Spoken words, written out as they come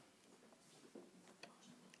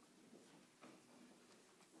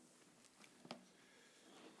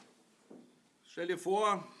Stell dir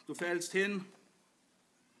vor, du fällst hin,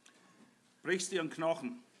 brichst dir einen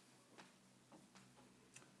Knochen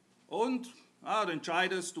und du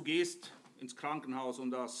entscheidest, du gehst ins Krankenhaus, um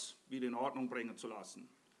das wieder in Ordnung bringen zu lassen.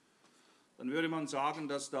 Dann würde man sagen,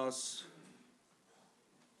 dass das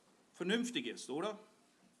vernünftig ist, oder?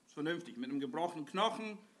 Das ist vernünftig. Mit einem gebrochenen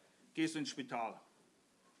Knochen gehst du ins Spital.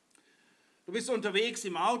 Du bist unterwegs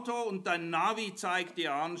im Auto und dein Navi zeigt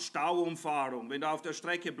dir an, Stauumfahrung. Wenn du auf der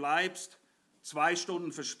Strecke bleibst, 2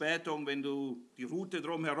 Stunden Verspätung. Wenn du die Route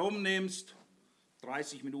drumherum nimmst,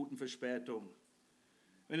 30 Minuten Verspätung.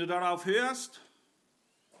 Wenn du darauf hörst,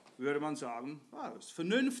 würde man sagen, das ist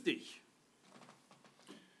vernünftig.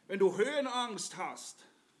 Wenn du Höhenangst hast,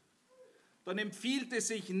 dann empfiehlt es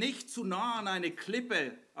sich nicht zu nah an eine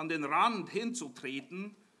Klippe, an den Rand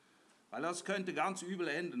hinzutreten, weil das könnte ganz übel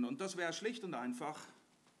enden. Und das wäre schlicht und einfach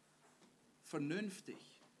vernünftig.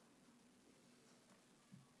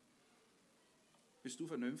 Bist du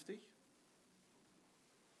vernünftig?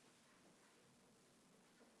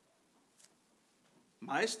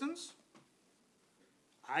 Meistens?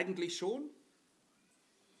 Eigentlich schon?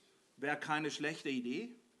 Wäre keine schlechte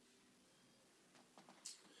Idee?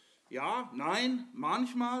 Ja, nein,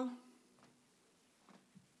 manchmal?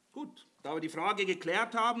 Gut, da wir die Frage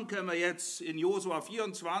geklärt haben, können wir jetzt in Josua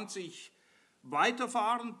 24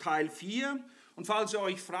 weiterfahren, Teil 4. Und falls ihr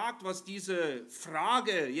euch fragt, was diese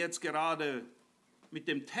Frage jetzt gerade mit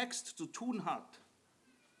dem Text zu tun hat,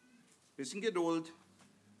 ein bisschen Geduld,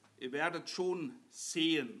 ihr werdet schon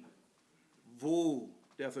sehen, wo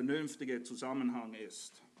der vernünftige Zusammenhang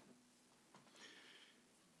ist.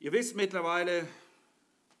 Ihr wisst mittlerweile,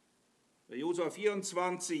 wer Josua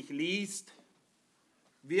 24 liest,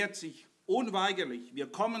 wird sich unweigerlich, wir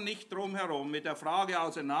kommen nicht drum herum, mit der Frage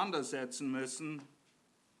auseinandersetzen müssen,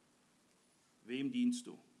 wem dienst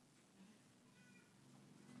du?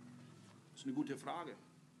 Das ist eine gute Frage.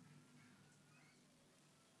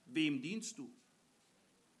 Wem dienst du?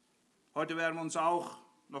 Heute werden wir uns auch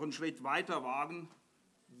noch einen Schritt weiter wagen.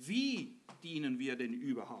 Wie dienen wir denn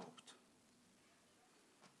überhaupt?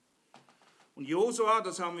 Und Josua,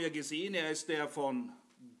 das haben wir gesehen, er ist der von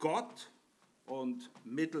Gott und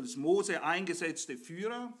mittels Mose eingesetzte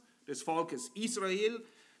Führer des Volkes Israel,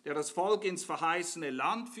 der das Volk ins verheißene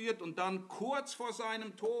Land führt und dann kurz vor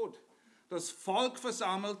seinem Tod das Volk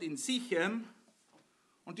versammelt in Sichem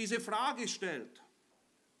und diese Frage stellt.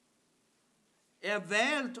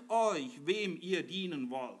 Erwählt euch, wem ihr dienen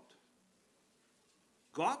wollt.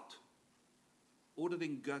 Gott oder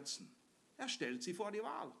den Götzen? Er stellt sie vor die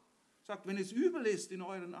Wahl. Sagt, wenn es übel ist in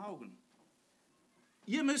euren Augen,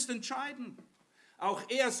 ihr müsst entscheiden. Auch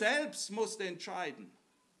er selbst musste entscheiden.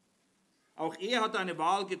 Auch er hat eine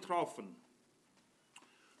Wahl getroffen.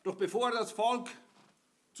 Doch bevor das Volk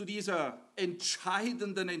zu dieser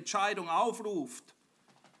entscheidenden Entscheidung aufruft,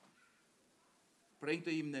 bringt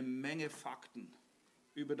er ihm eine Menge Fakten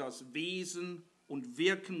über das Wesen und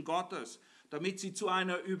Wirken Gottes, damit sie zu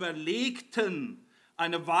einer überlegten,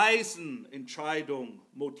 einer weisen Entscheidung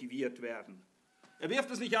motiviert werden. Er wirft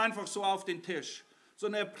es nicht einfach so auf den Tisch,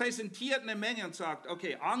 sondern er präsentiert eine Menge und sagt,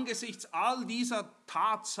 okay, angesichts all dieser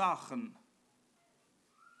Tatsachen,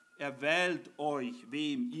 erwählt euch,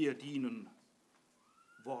 wem ihr dienen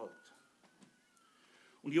wollt.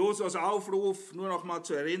 Und Josuas Aufruf, nur noch mal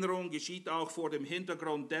zur Erinnerung, geschieht auch vor dem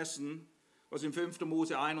Hintergrund dessen, was in 5.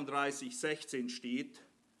 Mose 31, 16 steht.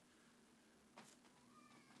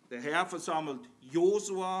 Der Herr versammelt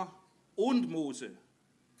Josua und Mose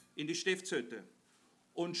in die Stiftshütte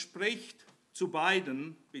und spricht zu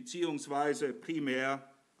beiden, beziehungsweise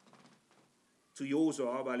primär zu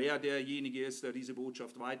Josua, weil er derjenige ist, der diese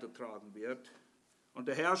Botschaft weitertragen wird. Und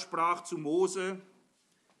der Herr sprach zu Mose,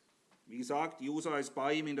 wie gesagt, Josua ist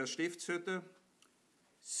bei ihm in der Stiftshütte,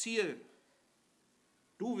 siehe,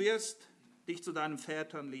 du wirst dich zu deinen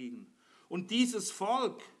Vätern legen und dieses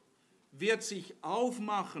Volk wird sich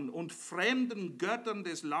aufmachen und fremden Göttern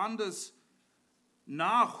des Landes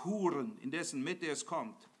nachhuren, in dessen Mitte es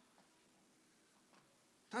kommt.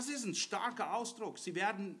 Das ist ein starker Ausdruck. Sie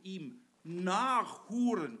werden ihm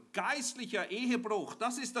nachhuren. Geistlicher Ehebruch,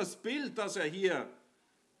 das ist das Bild, das er hier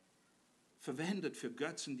verwendet für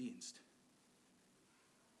Götzendienst.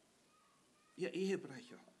 Ihr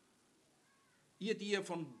Ehebrecher, ihr, die ihr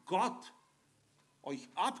von Gott euch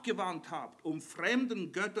abgewandt habt, um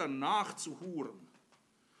fremden Göttern nachzuhuren.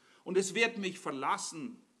 Und es wird mich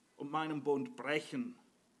verlassen und meinen Bund brechen,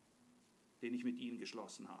 den ich mit ihnen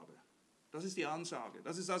geschlossen habe. Das ist die Ansage.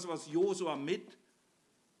 Das ist das, was Josua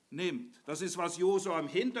mitnimmt. Das ist, was Josua im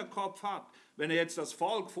Hinterkopf hat, wenn er jetzt das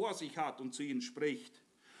Volk vor sich hat und zu ihnen spricht.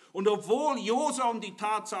 Und obwohl Josua um die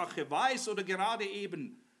Tatsache weiß oder gerade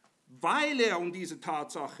eben weil er um diese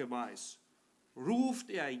Tatsache weiß, ruft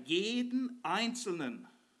er jeden Einzelnen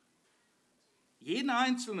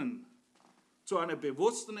zu einer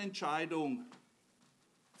bewussten Entscheidung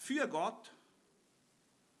für Gott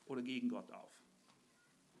oder gegen Gott auf.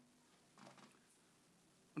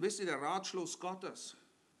 Und wisst ihr, der Ratschluss Gottes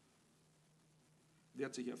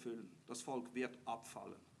wird sich erfüllen. Das Volk wird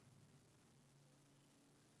abfallen.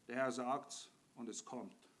 Der Herr sagt's und es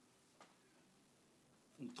kommt.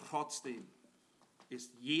 Und trotzdem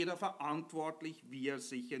ist jeder verantwortlich, wie er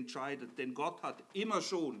sich entscheidet. Denn Gott hat immer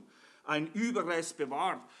schon einen Überrest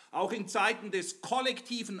bewahrt. Auch in Zeiten des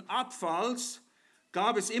kollektiven Abfalls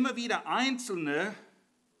gab es immer wieder Einzelne,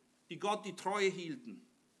 die Gott die Treue hielten,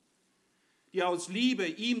 die aus Liebe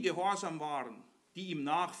ihm gehorsam waren, die ihm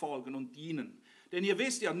nachfolgen und dienen. Denn ihr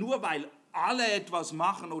wisst ja, nur weil alle etwas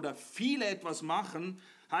machen oder viele etwas machen,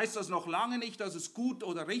 heißt das noch lange nicht, dass es gut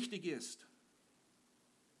oder richtig ist.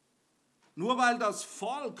 Nur weil das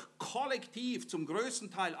Volk kollektiv zum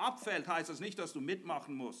größten Teil abfällt, heißt das nicht, dass du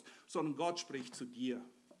mitmachen musst, sondern Gott spricht zu dir.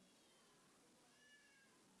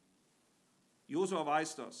 Josua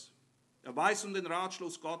weiß das. Er weiß um den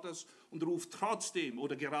Ratschluss Gottes und ruft trotzdem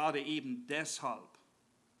oder gerade eben deshalb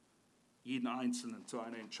jeden Einzelnen zu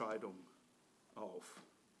einer Entscheidung auf.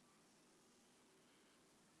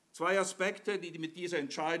 Zwei Aspekte, die mit dieser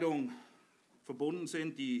Entscheidung verbunden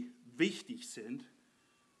sind, die wichtig sind.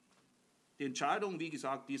 Die Entscheidung, wie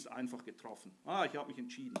gesagt, die ist einfach getroffen. Ich habe mich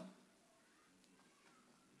entschieden.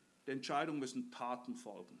 Der Entscheidung müssen Taten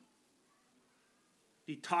folgen.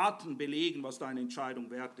 Die Taten belegen, was deine Entscheidung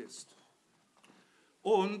wert ist.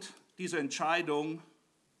 Und diese Entscheidung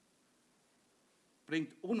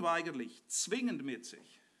bringt unweigerlich, zwingend mit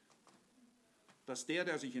sich, dass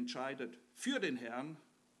der sich entscheidet für den Herrn,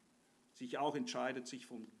 sich auch entscheidet, sich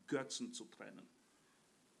vom Götzen zu trennen.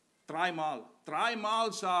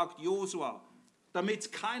 Dreimal sagt Josua, damit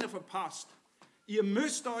es keiner verpasst, ihr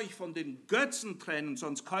müsst euch von den Götzen trennen,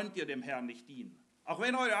 sonst könnt ihr dem Herrn nicht dienen. Auch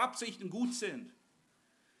wenn eure Absichten gut sind.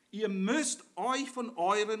 Ihr müsst euch von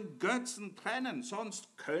euren Götzen trennen,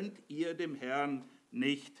 sonst könnt ihr dem Herrn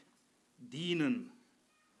nicht dienen.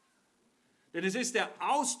 Denn es ist der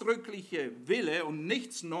ausdrückliche Wille und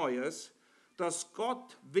nichts Neues, dass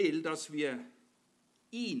Gott will, dass wir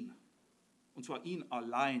ihn, und zwar ihn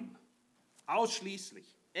allein,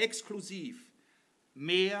 ausschließlich, exklusiv,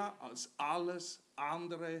 mehr als alles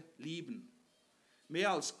andere lieben.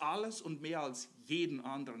 Mehr als alles und mehr als jeden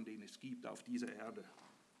anderen, den es gibt auf dieser Erde.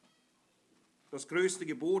 Das größte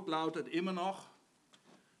Gebot lautet immer noch,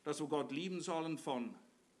 dass wir Gott lieben sollen von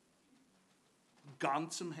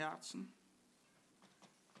ganzem Herzen,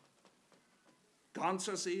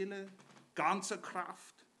 ganzer Seele, ganzer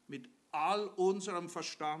Kraft, mit all unserem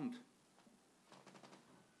Verstand.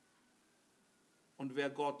 Und wer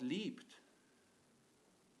Gott liebt,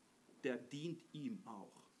 der dient ihm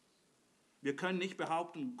auch. Wir können nicht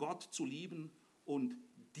behaupten, Gott zu lieben und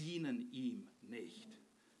dienen ihm nicht.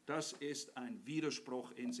 Das ist ein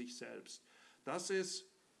Widerspruch in sich selbst. Das ist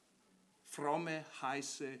fromme,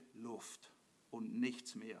 heiße Luft und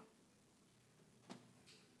nichts mehr.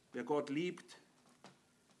 Wer Gott liebt,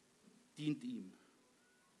 dient ihm.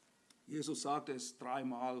 Jesus sagte es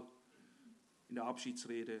dreimal in der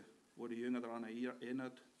Abschiedsrede, wo die Jünger daran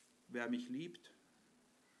erinnert, wer mich liebt,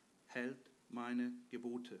 hält meine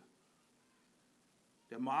Gebote.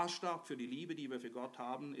 Der Maßstab für die Liebe, die wir für Gott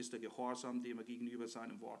haben, ist der Gehorsam, den wir gegenüber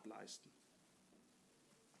seinem Wort leisten.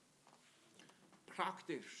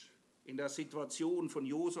 Praktisch in der Situation von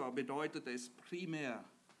Josua bedeutet es primär,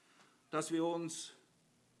 dass wir uns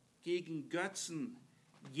gegen Götzen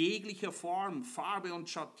jeglicher Form, Farbe und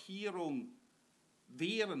Schattierung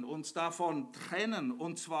wehren, uns davon trennen,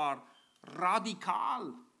 und zwar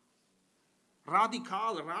radikal.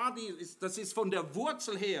 Das ist von der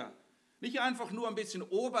Wurzel her. Nicht einfach nur ein bisschen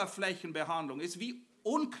Oberflächenbehandlung, ist wie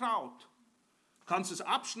Unkraut. Du kannst es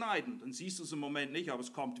abschneiden, dann siehst du es im Moment nicht, aber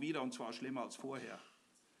es kommt wieder und zwar schlimmer als vorher.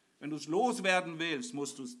 Wenn du es loswerden willst,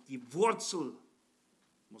 die Wurzel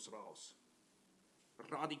muss raus.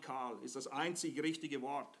 Radikal ist das einzig richtige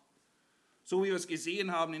Wort. So wie wir es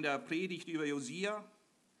gesehen haben in der Predigt über Josia,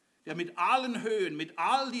 der mit allen Höhen, mit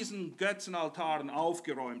all diesen Götzenaltaren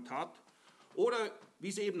aufgeräumt hat. Oder wie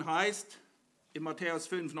es eben heißt, in Matthäus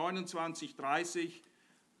 5, 29, 30,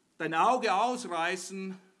 dein Auge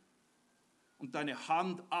ausreißen und deine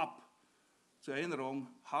Hand ab. Zur Erinnerung,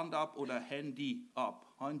 Hand ab oder Handy ab.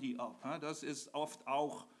 Handy ab. Das ist oft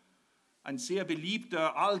auch ein sehr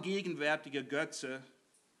beliebter, allgegenwärtiger Götze,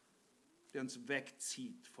 der uns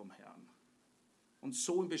wegzieht vom Herrn. Und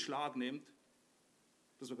so in Beschlag nimmt,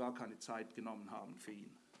 dass wir gar keine Zeit genommen haben für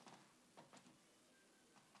ihn.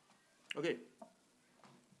 Okay,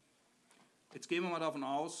 jetzt gehen wir mal davon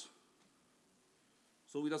aus,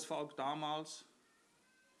 so wie das Volk damals,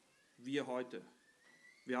 wir heute.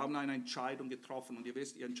 Wir haben eine Entscheidung getroffen und ihr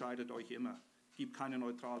wisst, ihr entscheidet euch immer. Es gibt keine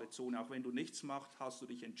neutrale Zone. Auch wenn du nichts machst, hast du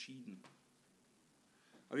dich entschieden.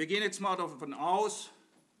 Aber wir gehen jetzt mal davon aus,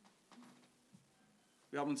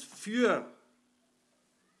 wir haben uns für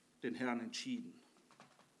den Herrn entschieden.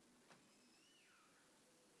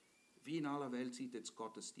 Wie in aller Welt sieht jetzt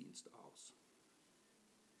Gottesdienst aus?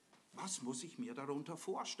 Was muss ich mir darunter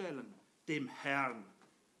vorstellen, dem Herrn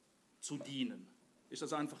zu dienen? Ist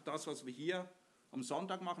das einfach das, was wir hier am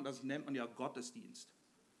Sonntag machen? Das nennt man ja Gottesdienst.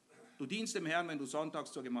 Du dienst dem Herrn, wenn du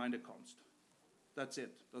sonntags zur Gemeinde kommst. That's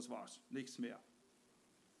it, das war's, nichts mehr.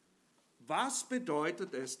 Was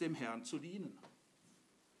bedeutet es, dem Herrn zu dienen?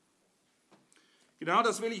 Genau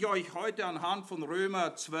das will ich euch heute anhand von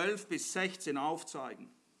Römer 12 bis 16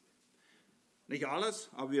 aufzeigen. Nicht alles,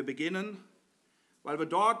 aber wir beginnen, weil wir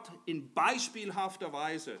dort in beispielhafter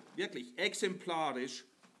Weise, wirklich exemplarisch,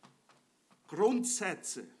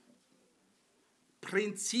 Grundsätze,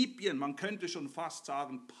 Prinzipien, man könnte schon fast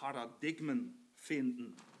sagen Paradigmen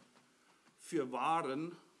finden für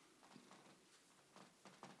wahren,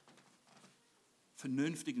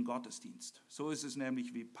 vernünftigen Gottesdienst. So ist es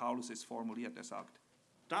nämlich, wie Paulus es formuliert. Er sagt,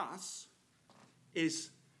 das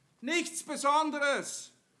ist nichts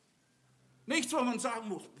Besonderes. Nichts, wo man sagen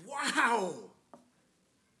muss, wow,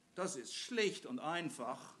 das ist schlicht und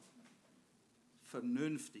einfach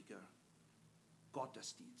vernünftiger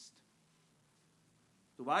Gottesdienst.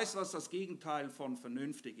 Du weißt, was das Gegenteil von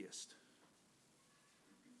vernünftig ist.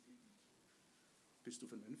 Bist du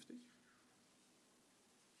vernünftig?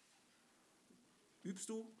 Übst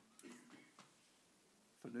du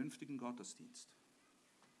vernünftigen Gottesdienst?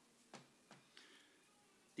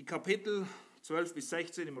 Die Kapitel 12 bis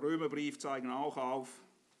 16 im Römerbrief zeigen auch auf,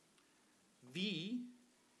 wie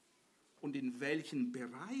und in welchen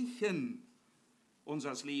Bereichen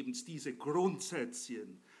unseres Lebens diese Grundsätze,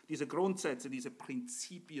 diese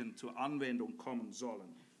Prinzipien zur Anwendung kommen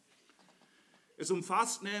sollen. Es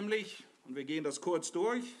umfasst nämlich, und wir gehen das kurz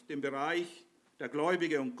durch, den Bereich der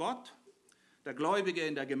Gläubige und Gott, der Gläubige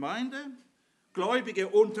in der Gemeinde, Gläubige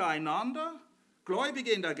untereinander,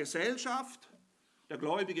 Gläubige in der Gesellschaft, der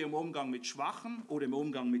Gläubige im Umgang mit Schwachen oder im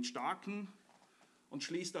Umgang mit Starken und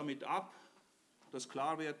schließt damit ab, dass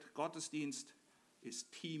klar wird, Gottesdienst ist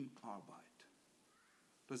Teamarbeit.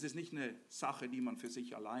 Das ist nicht eine Sache, die man für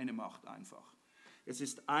sich alleine macht einfach. Es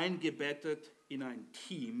ist eingebettet in ein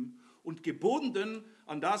Team und gebunden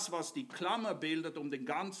an das, was die Klammer bildet um den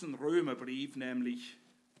ganzen Römerbrief, nämlich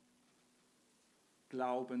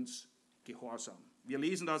Glaubensgehorsam. Wir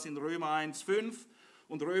lesen das in Römer 1,5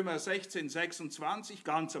 und Römer 16,26,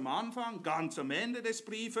 ganz am Anfang, ganz am Ende des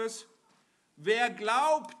Briefes. Wer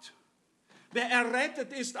glaubt, wer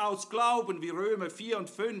errettet ist aus Glauben, wie Römer 4 und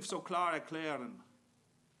 5 so klar erklären,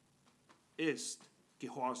 ist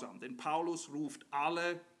Gehorsam. Denn Paulus ruft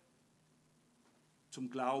alle zum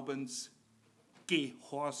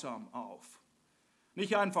Glaubensgehorsam auf.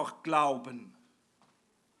 Nicht einfach glauben.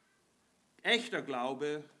 Echter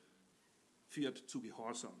Glaube führt zu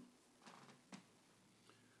Gehorsam.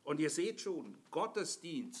 Und ihr seht schon,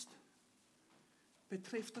 Gottesdienst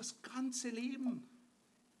betrifft das ganze Leben.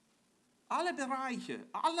 Alle Bereiche,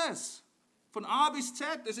 alles, von A bis Z,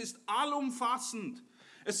 es ist allumfassend.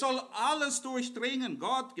 Es soll alles durchdringen,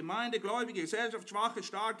 Gott, Gemeinde, Gläubige, Gesellschaft, Schwache,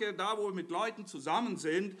 Starke, da wo wir mit Leuten zusammen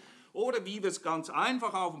sind. Oder wie wir es ganz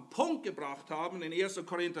einfach auf den Punkt gebracht haben in 1.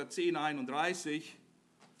 Korinther 10, 31,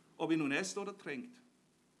 ob ihr nun esst oder trinkt.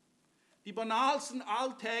 Die banalsten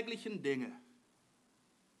alltäglichen Dinge.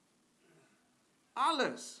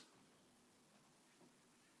 Alles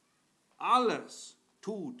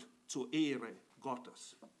tut zur Ehre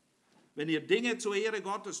Gottes. Wenn ihr Dinge zur Ehre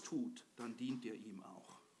Gottes tut, dann dient ihr ihm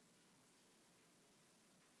auch.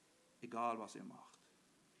 Egal, was ihr macht.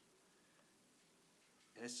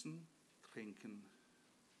 Essen, trinken,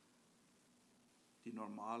 die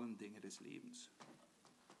normalen Dinge des Lebens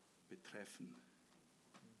betreffen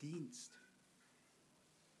Dienst.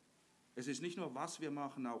 Es ist nicht nur, was wir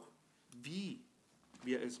machen, auch wie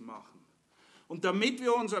wir es machen. Und damit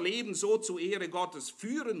wir unser Leben so zur Ehre Gottes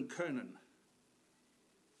führen können,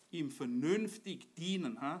 ihm vernünftig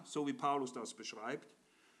dienen, so wie Paulus das beschreibt,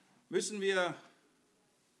 müssen wir,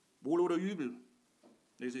 wohl oder übel,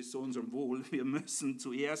 das ist zu unserem Wohl, wir müssen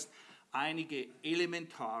zuerst einige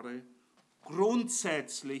elementare,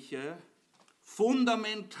 grundsätzliche,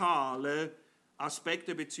 fundamentale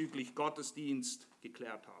Aspekte bezüglich Gottesdienst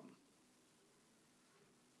geklärt haben.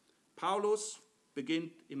 Paulus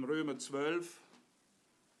beginnt im Römer 12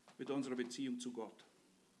 mit unserer Beziehung zu Gott.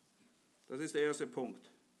 Das ist der erste Punkt.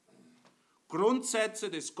 Grundsätze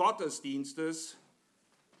des Gottesdienstes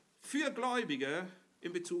für Gläubige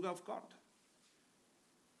in Bezug auf Gott.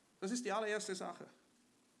 Das ist die allererste Sache.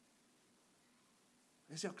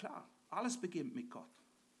 Ist ja klar, alles beginnt mit Gott.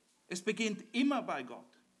 Es beginnt immer bei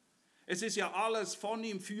Gott. Es ist ja alles von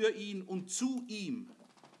ihm, für ihn und zu ihm.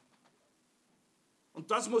 Und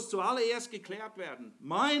das muss zuallererst geklärt werden.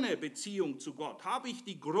 Meine Beziehung zu Gott. Habe ich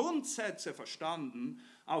die Grundsätze verstanden,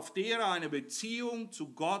 auf der eine Beziehung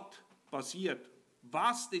zu Gott basiert,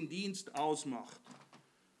 was den Dienst ausmacht?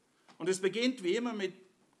 Und es beginnt wie immer mit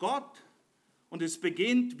Gott und es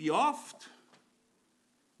beginnt wie oft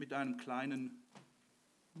mit einem kleinen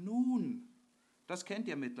Nun. Das kennt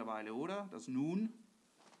ihr mittlerweile, oder? Das Nun.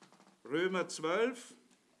 Römer 12.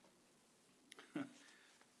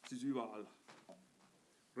 Es ist überall.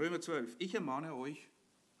 Römer 12. Ich ermahne euch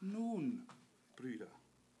nun, Brüder.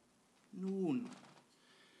 Nun.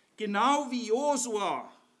 Genau wie Josua.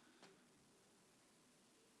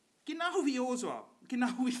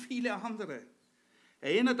 Genau wie viele andere.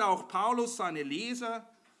 Erinnert auch Paulus seine Leser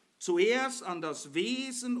zuerst an das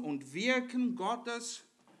Wesen und Wirken Gottes,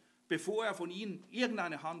 bevor er von ihnen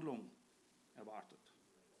irgendeine Handlung erwartet.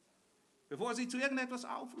 Bevor er sie zu irgendetwas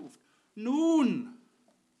aufruft. Nun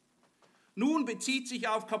bezieht sich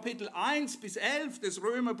auf Kapitel 1 bis 11 des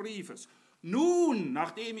Römerbriefes. Nun,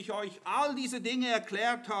 nachdem ich euch all diese Dinge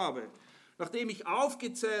erklärt habe, nachdem ich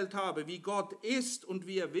aufgezählt habe, wie Gott ist und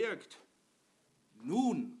wie er wirkt,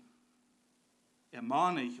 nun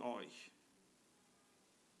ermahne ich euch,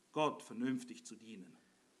 Gott vernünftig zu dienen.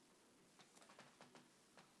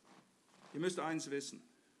 Ihr müsst eins wissen,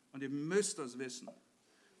 und ihr müsst das wissen,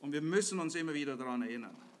 und wir müssen uns immer wieder daran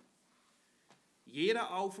erinnern.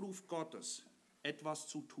 Jeder Aufruf Gottes, etwas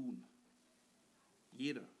zu tun,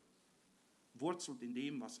 jeder, wurzelt in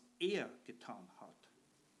dem, was er getan hat.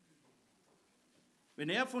 Wenn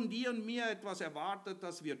er von dir und mir etwas erwartet,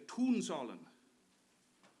 das wir tun sollen,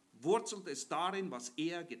 wurzelt es darin, was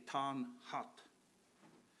er getan hat.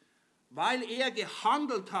 Weil er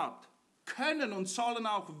gehandelt hat, können und sollen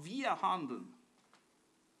auch wir handeln.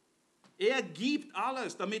 Er gibt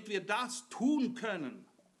alles, damit wir das tun können,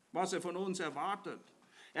 was er von uns erwartet.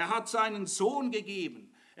 Er hat seinen Sohn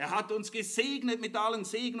gegeben. Er hat uns gesegnet mit allen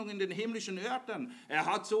Segnungen in den himmlischen Örtern. Er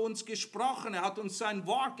hat zu uns gesprochen. Er hat uns sein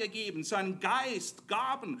Wort gegeben, seinen Geist,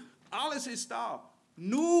 Gaben. Alles ist da.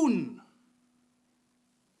 Nun,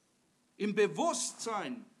 im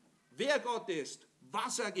Bewusstsein, wer Gott ist,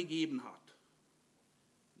 was er gegeben hat.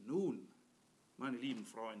 Nun, meine lieben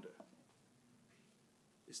Freunde,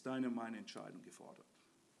 ist deine und meine Entscheidung gefordert.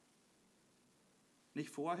 Nicht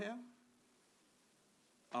vorher,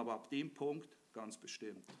 aber ab dem Punkt ganz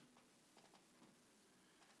bestimmt.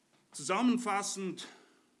 Zusammenfassend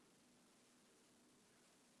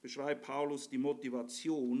beschreibt Paulus die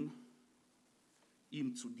Motivation,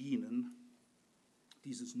 ihm zu dienen,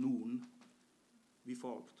 dieses Nun, wie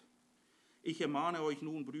folgt. Ich ermahne euch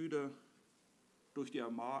nun, Brüder, durch die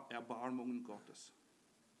Erbarmungen Gottes.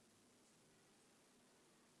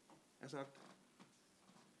 Er sagt,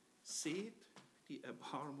 seht die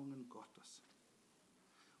Erbarmungen Gottes.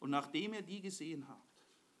 Und nachdem ihr die gesehen habt,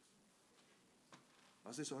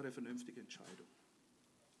 was ist eure vernünftige Entscheidung?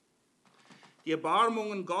 Die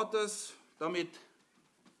Erbarmungen Gottes, damit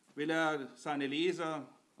will er seine Leser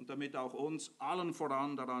und damit auch uns allen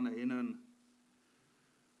voran daran erinnern,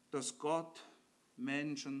 dass Gott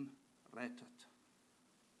Menschen rettet,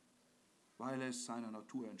 weil es seiner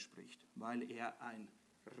Natur entspricht, weil er ein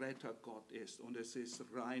Rettergott ist und es ist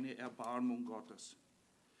reine Erbarmung Gottes.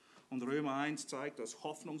 Und Römer 1 zeigt, dass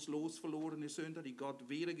hoffnungslos verlorene Sünder, die Gott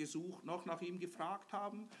weder gesucht noch nach ihm gefragt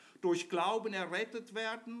haben, durch Glauben errettet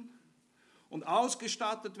werden und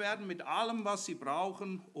ausgestattet werden mit allem, was sie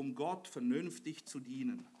brauchen, um Gott vernünftig zu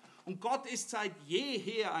dienen. Und Gott ist seit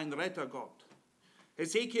jeher ein Rettergott.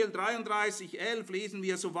 Hesekiel 33,11 lesen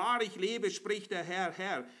wir, so wahr ich lebe, spricht der Herr,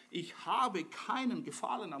 Herr, ich habe keinen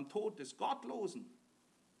Gefallen am Tod des Gottlosen,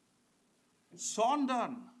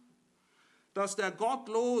 sondern dass der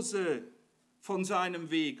Gottlose von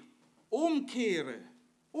seinem Weg umkehre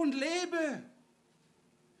und lebe.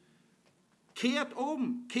 Kehrt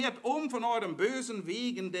um von euren bösen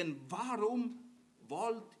Wegen, denn warum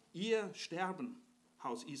wollt ihr sterben,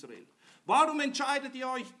 Haus Israel? Warum entscheidet ihr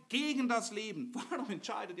euch gegen das Leben? Warum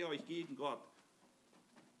entscheidet ihr euch gegen Gott?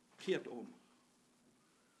 Kehrt um.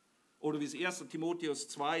 Oder wie es 1. Timotheus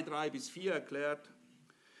 2, 3 bis 4 erklärt,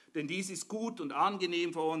 denn dies ist gut und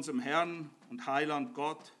angenehm vor unserem Herrn und Heiland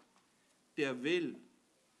Gott, der will,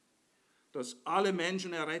 dass alle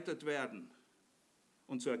Menschen errettet werden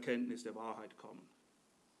und zur Erkenntnis der Wahrheit kommen.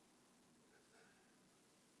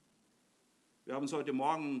 Wir haben es heute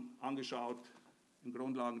Morgen angeschaut, in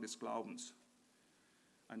Grundlagen des Glaubens.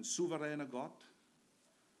 Ein souveräner Gott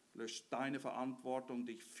löscht deine Verantwortung,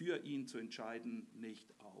 dich für ihn zu entscheiden,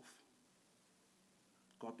 nicht auf.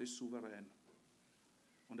 Gott ist souverän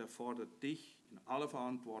und er fordert dich in aller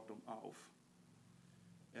Verantwortung auf.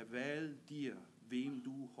 Er wählt dir, wem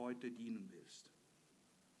du heute dienen willst.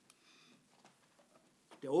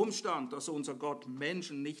 Der Umstand, dass unser Gott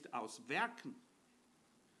Menschen nicht aus Werken,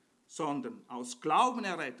 sondern aus Glauben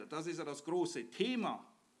errettet, das ist ja das große Thema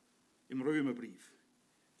im Römerbrief.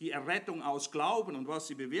 Die Errettung aus Glauben und was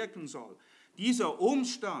sie bewirken soll. Dieser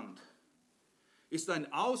Umstand ist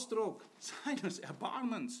ein Ausdruck seines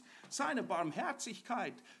Erbarmens, seiner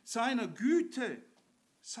Barmherzigkeit, seiner Güte,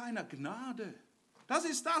 seiner Gnade. Das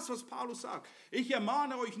ist das, was Paulus sagt. Ich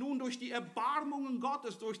ermahne euch nun durch die Erbarmungen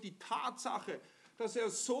Gottes, durch die Tatsache, dass er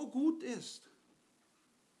so gut ist.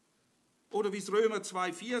 Oder wie es Römer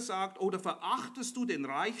 2,4 sagt, oder verachtest du den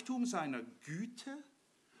Reichtum seiner Güte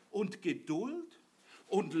und Geduld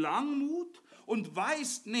und Langmut und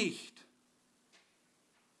weißt nicht,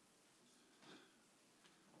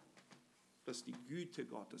 dass die Güte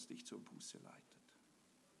Gottes dich zur Buße leitet.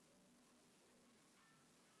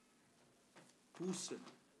 Buße,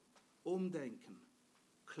 umdenken,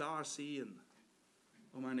 klar sehen,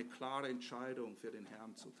 um eine klare Entscheidung für den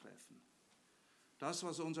Herrn zu treffen. Das,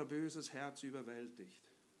 was unser böses Herz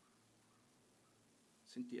überwältigt,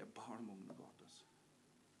 sind die Erbarmungen Gottes.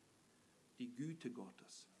 Die Güte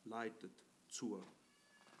Gottes leitet zur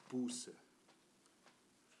Buße.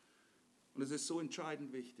 Und es ist so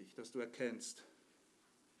entscheidend wichtig, dass du erkennst,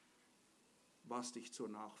 was dich zur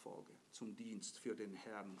Nachfolge, zum Dienst für den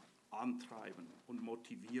Herrn antreiben und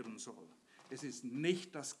motivieren soll. Es ist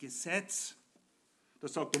nicht das Gesetz,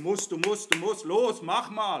 das sagt, du musst, los,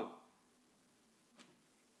 mach mal.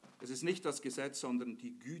 Es ist nicht das Gesetz, sondern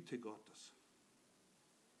die Güte Gottes.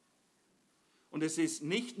 Und es ist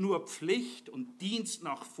nicht nur Pflicht und Dienst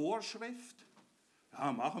nach Vorschrift.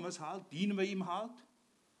 Ja, machen wir es halt, dienen wir ihm halt.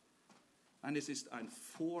 Nein, es ist ein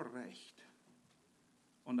Vorrecht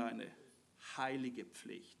und eine heilige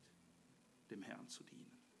Pflicht, dem Herrn zu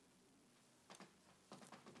dienen.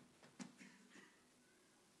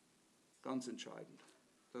 Ganz entscheidend,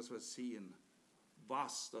 dass wir sehen,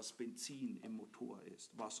 was das Benzin im Motor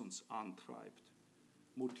ist, was uns antreibt,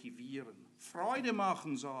 motivieren, Freude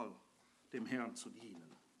machen soll, dem Herrn zu dienen.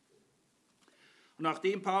 Und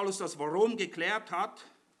nachdem Paulus das Warum geklärt hat,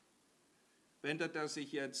 wendet er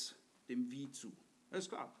sich jetzt dem Wie zu. Das ist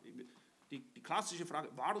klar, die klassische Frage,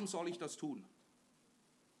 warum soll ich das tun?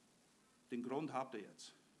 Den Grund habt ihr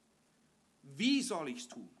jetzt. Wie soll ich es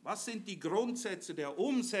tun? Was sind die Grundsätze der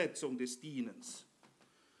Umsetzung des Dienens?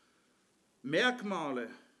 Merkmale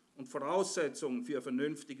und Voraussetzungen für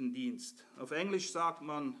vernünftigen Dienst. Auf Englisch sagt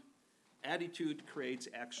man, Attitude creates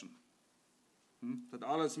action. Das hat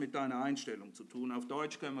alles mit deiner Einstellung zu tun. Auf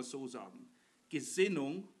Deutsch können wir es so sagen.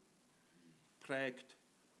 Gesinnung prägt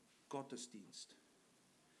Gottesdienst.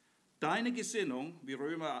 Deine Gesinnung, wie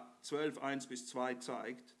Römer 12, 1-2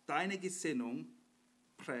 zeigt, deine Gesinnung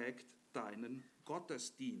prägt deinen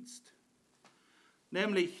Gottesdienst.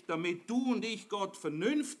 Nämlich, damit du und ich Gott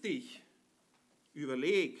vernünftig,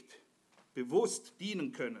 überlegt, bewusst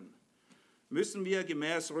dienen können, müssen wir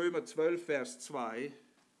gemäß Römer 12, Vers 2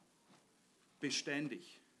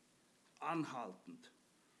 beständig, anhaltend,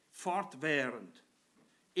 fortwährend,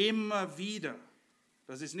 immer wieder.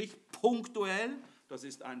 Das ist nicht punktuell, das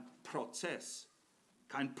ist ein Prozess.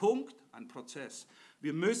 Kein Punkt, ein Prozess.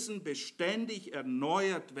 Wir müssen beständig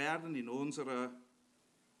erneuert werden in unserer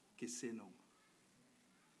Gesinnung.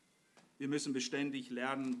 Wir müssen beständig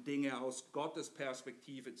lernen, Dinge aus Gottes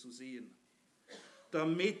Perspektive zu sehen,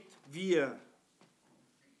 damit wir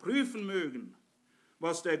prüfen mögen,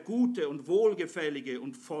 was der gute und wohlgefällige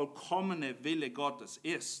und vollkommene Wille Gottes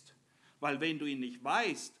ist. Weil wenn du ihn nicht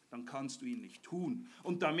weißt, dann kannst du ihn nicht tun.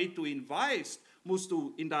 Und damit du ihn weißt, musst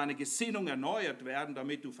du in deiner Gesinnung erneuert werden,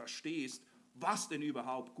 damit du verstehst, was denn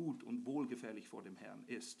überhaupt gut und wohlgefällig vor dem Herrn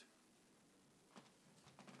ist.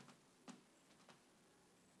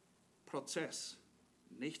 Prozess,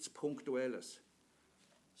 nichts Punktuelles.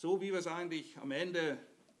 So wie wir es eigentlich am Ende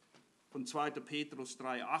von 2. Petrus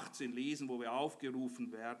 3,18 lesen, wo wir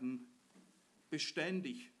aufgerufen werden,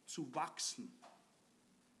 beständig zu wachsen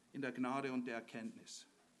in der Gnade und der Erkenntnis.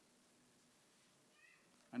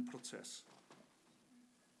 Ein Prozess.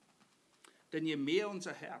 Denn je mehr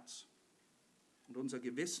unser Herz und unser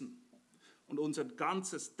Gewissen und unser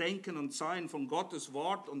ganzes Denken und Sein von Gottes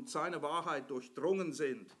Wort und seiner Wahrheit durchdrungen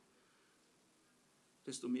sind,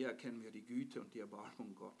 desto mehr erkennen wir die Güte und die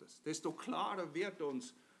Erbarmung Gottes. Desto klarer wird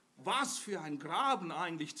uns, was für ein Graben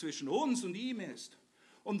eigentlich zwischen uns und ihm ist.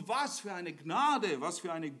 Und was für eine Gnade, was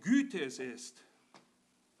für eine Güte es ist,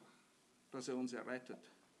 dass er uns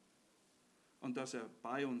errettet und dass er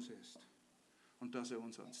bei uns ist und dass er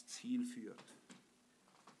uns ans Ziel führt.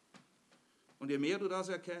 Und je mehr du das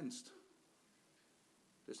erkennst,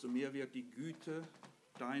 desto mehr wird die Güte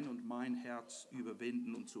dein und mein Herz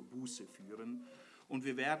überwinden und zur Buße führen. Und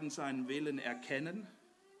wir werden seinen Willen erkennen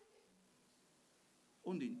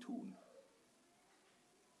und ihn tun.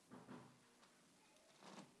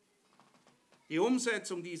 Die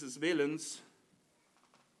Umsetzung dieses Willens,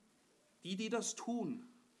 die das tun,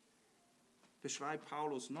 beschreibt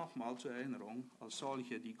Paulus nochmal zur Erinnerung als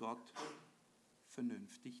solche, die Gott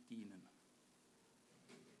vernünftig dienen.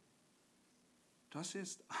 Das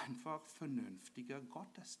ist einfach vernünftiger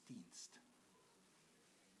Gottesdienst.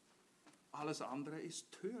 Alles andere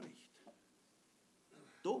ist töricht,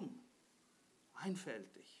 dumm,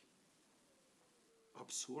 einfältig,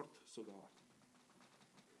 absurd sogar.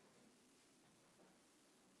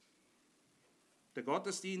 Der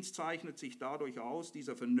Gottesdienst zeichnet sich dadurch aus,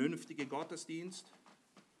 dieser vernünftige Gottesdienst,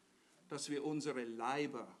 dass wir unsere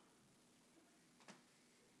Leiber,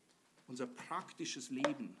 unser praktisches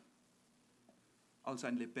Leben als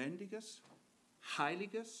ein lebendiges,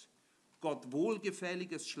 heiliges, Gott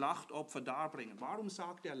wohlgefälliges Schlachtopfer darbringen. Warum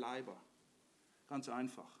sagt er Leiber? Ganz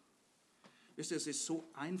einfach. Wisst ihr, es ist so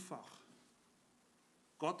einfach,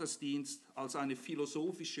 Gottesdienst als eine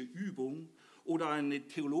philosophische Übung oder eine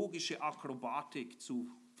theologische Akrobatik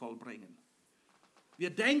zu vollbringen.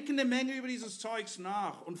 Wir denken eine Menge über dieses Zeugs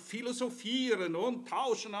nach und philosophieren und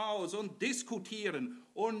tauschen aus und diskutieren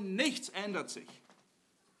und nichts ändert sich.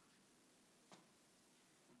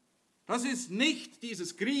 Das ist nicht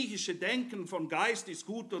dieses griechische Denken von Geist ist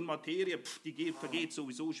gut und Materie, die vergeht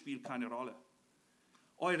sowieso, spielt keine Rolle.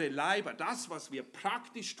 Eure Leiber, das, was wir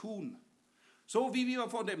praktisch tun, so wie wir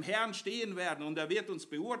vor dem Herrn stehen werden und er wird uns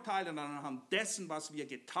beurteilen anhand dessen, was wir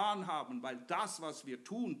getan haben, weil das, was wir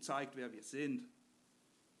tun, zeigt, wer wir sind.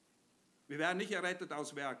 Wir werden nicht errettet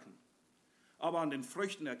aus Werken, aber an den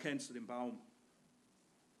Früchten erkennst du den Baum.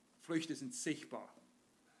 Früchte sind sichtbar.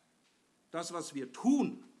 Das, was wir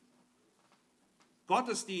tun,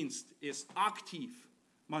 Gottesdienst ist aktiv.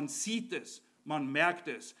 Man sieht es, man merkt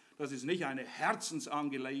es. Das ist nicht eine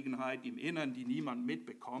Herzensangelegenheit im Inneren, die niemand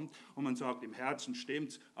mitbekommt. Und man sagt, im Herzen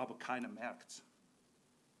stimmt's, aber keiner merkt's.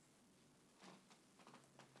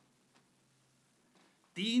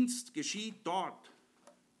 Dienst geschieht dort,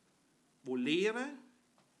 wo Lehre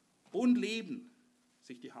und Leben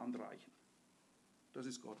sich die Hand reichen. Das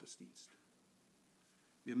ist Gottesdienst.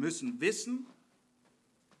 Wir müssen wissen,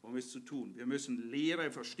 um es zu tun. Wir müssen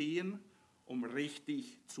Lehre verstehen, um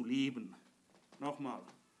richtig zu leben. Nochmal,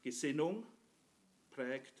 Gesinnung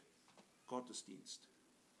prägt Gottesdienst.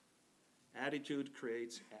 Attitude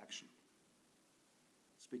creates action.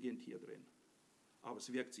 Es beginnt hier drin, aber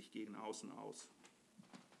es wirkt sich gegen außen aus.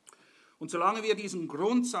 Und solange wir diesen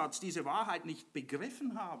Grundsatz, diese Wahrheit nicht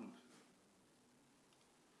begriffen haben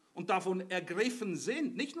und davon ergriffen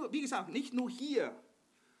sind, nicht nur, wie gesagt, nicht nur hier,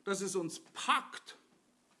 dass es uns packt,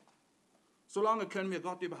 solange können wir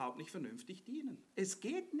Gott überhaupt nicht vernünftig dienen. Es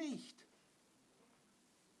geht nicht.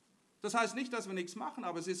 Das heißt nicht, dass wir nichts machen,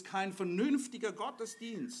 aber es ist kein vernünftiger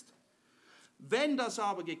Gottesdienst. Wenn das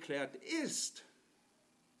aber geklärt ist,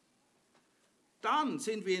 dann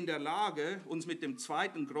sind wir in der Lage, uns mit dem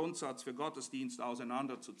zweiten Grundsatz für Gottesdienst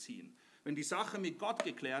auseinanderzuziehen. Wenn die Sache mit Gott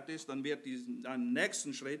geklärt ist, dann wird im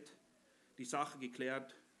nächsten Schritt die Sache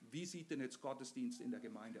geklärt, wie sieht denn jetzt Gottesdienst in der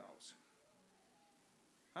Gemeinde aus?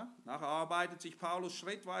 Ja? Nachher arbeitet sich Paulus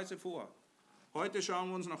schrittweise vor. Heute schauen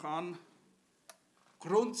wir uns noch an,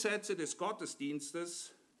 Grundsätze des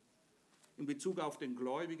Gottesdienstes in Bezug auf den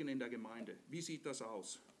Gläubigen in der Gemeinde. Wie sieht das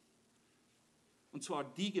aus? Und zwar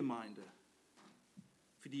die Gemeinde,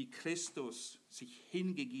 für die Christus sich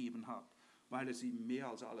hingegeben hat, weil er sie mehr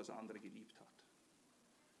als alles andere geliebt hat.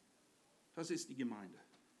 Das ist die Gemeinde.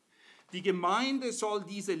 Die Gemeinde soll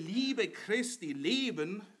diese Liebe Christi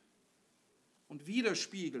leben und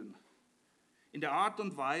widerspiegeln in der Art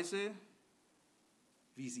und Weise,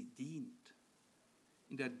 wie sie dient.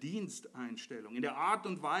 In der Diensteinstellung, in der Art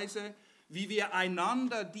und Weise, wie wir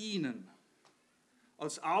einander dienen,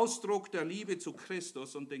 als Ausdruck der Liebe zu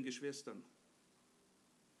Christus und den Geschwistern.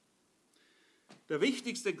 Der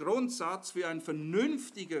wichtigste Grundsatz für ein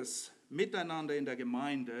vernünftiges Miteinander in der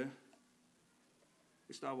Gemeinde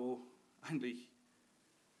ist da, wo eigentlich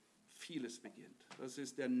vieles beginnt. Das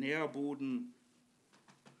ist der Nährboden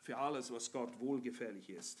für alles, was Gott wohlgefällig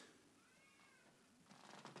ist.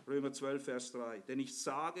 Römer 12, Vers 3. Denn ich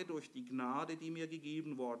sage durch die Gnade, die mir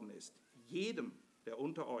gegeben worden ist, jedem, der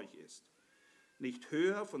unter euch ist, nicht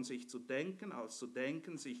höher von sich zu denken, als zu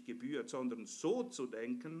denken sich gebührt, sondern so zu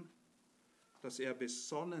denken, dass er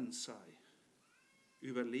besonnen sei,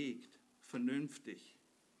 überlegt, vernünftig,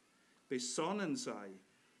 besonnen sei,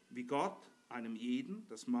 wie Gott einem jeden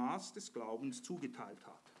das Maß des Glaubens zugeteilt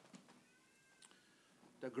hat.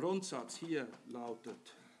 Der Grundsatz hier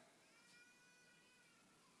lautet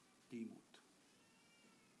Demut.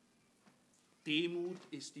 Demut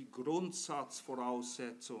ist die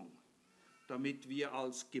Grundsatzvoraussetzung, damit wir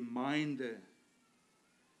als Gemeinde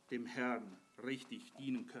dem Herrn richtig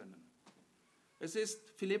dienen können. Es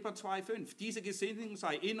ist Philipper 2,5. Diese Gesinnung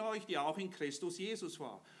sei in euch, die auch in Christus Jesus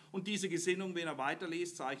war. Und diese Gesinnung, wenn er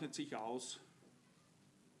weiterliest, zeichnet sich aus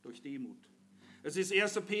durch Demut. Es ist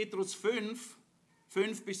 1. Petrus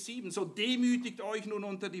 5,5-7. So demütigt euch nun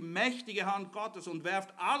unter die mächtige Hand Gottes und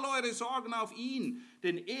werft all eure Sorgen auf ihn,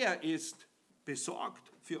 denn er ist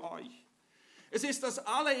besorgt für euch. Es ist das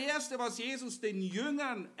allererste, was Jesus den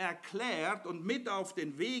Jüngern erklärt und mit auf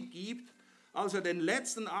den Weg gibt, als er den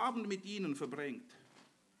letzten Abend mit ihnen verbringt.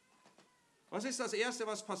 Was ist das Erste,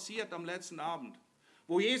 was passiert am letzten Abend?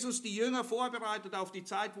 Wo Jesus die Jünger vorbereitet auf die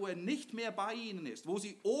Zeit, wo er nicht mehr bei ihnen ist, wo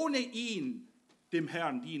sie ohne ihn dem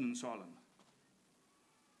Herrn dienen sollen.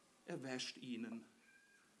 Er wäscht ihnen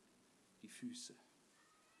die Füße.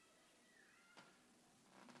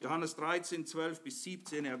 Johannes 13,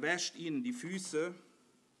 12-17, er wäscht ihnen die Füße.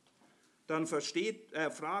 Dann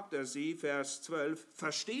fragt er sie, Vers 12,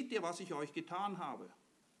 versteht ihr, was ich euch getan habe?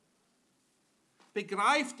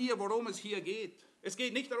 Begreift ihr, worum es hier geht? Es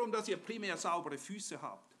geht nicht darum, dass ihr primär saubere Füße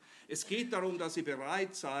habt. Es geht darum, dass ihr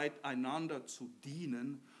bereit seid, einander zu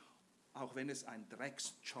dienen, auch wenn es ein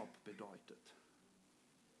Drecksjob bedeutet.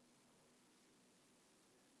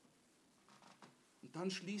 Und dann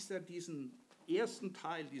schließt er diesen ersten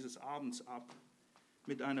Teil dieses Abends ab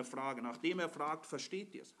mit einer Frage. Nachdem er fragt,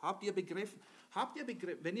 versteht ihr es? Habt ihr begriffen?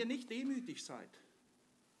 Wenn ihr nicht demütig seid,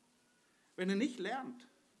 wenn ihr nicht lernt,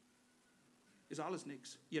 ist alles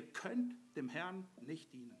nichts. Ihr könnt dem Herrn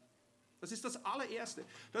nicht dienen. Das ist das allererste.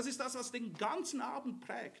 Das ist das, was den ganzen Abend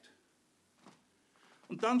prägt.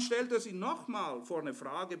 Und dann stellt er sie nochmal vor eine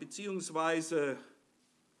Frage, beziehungsweise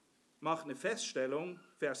macht eine Feststellung,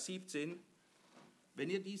 Vers 17, wenn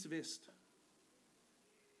ihr dies wisst,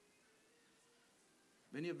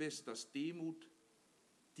 wenn ihr wisst, dass Demut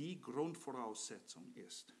die Grundvoraussetzung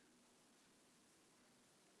ist,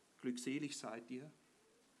 glückselig seid ihr,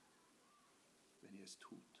 wenn ihr es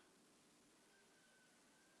tut.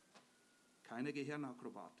 Keine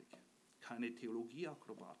Gehirnakrobatik, keine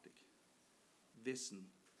Theologieakrobatik.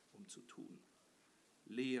 Wissen, um zu tun.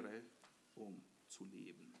 Lehre, um zu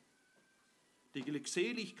leben. Die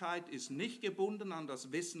Glückseligkeit ist nicht gebunden an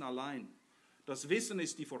das Wissen allein. Das Wissen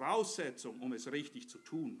ist die Voraussetzung, um es richtig zu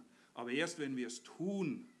tun. Aber erst wenn wir es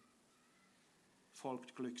tun,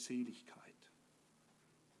 folgt Glückseligkeit.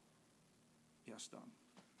 Erst dann.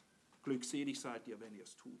 Glückselig seid ihr, wenn ihr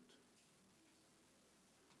es tut.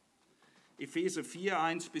 Epheser 4,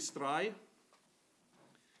 1-3.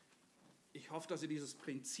 Ich hoffe, dass ihr dieses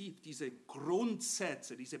Prinzip, diese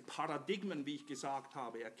Grundsätze, diese Paradigmen, wie ich gesagt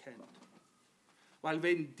habe, erkennt. Weil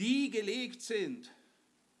wenn die gelegt sind,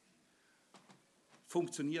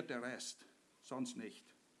 funktioniert der Rest, sonst nicht.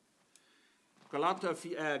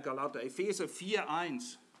 Epheser 4,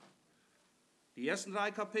 1. Die ersten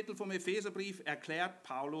 3 Kapitel vom Epheserbrief erklärt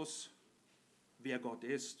Paulus, wer Gott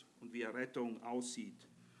ist und wie Errettung aussieht.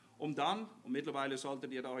 Um dann, und mittlerweile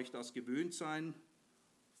solltet ihr euch das gewöhnt sein,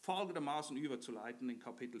 folgendermaßen überzuleiten in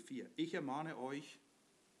Kapitel 4. Ich ermahne euch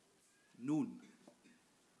nun,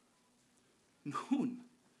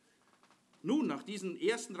 nach diesen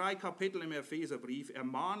ersten 3 Kapiteln im Epheserbrief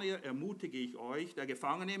ermutige ich euch, der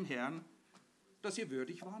Gefangene im Herrn, dass ihr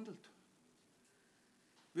würdig wandelt.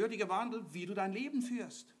 Würdiger Wandel, wie du dein Leben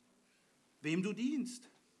führst, wem du dienst.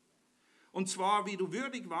 Und zwar, wie du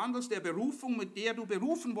würdig wandelst, der Berufung, mit der du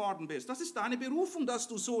berufen worden bist. Das ist deine Berufung, dass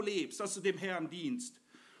du so lebst, dass du dem Herrn dienst.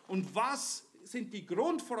 Und was sind die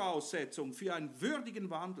Grundvoraussetzungen für einen würdigen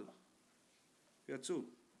Wandel? Hör zu.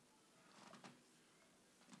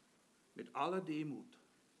 Mit aller Demut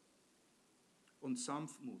und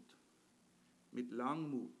Sanftmut, mit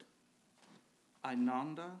Langmut,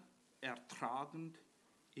 einander ertragend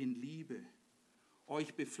in Liebe,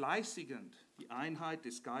 euch befleißigend, die Einheit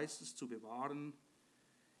des Geistes zu bewahren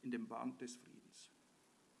in dem Band des Friedens.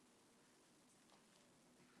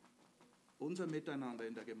 Unser Miteinander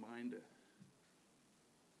in der Gemeinde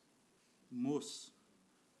muss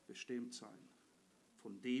bestimmt sein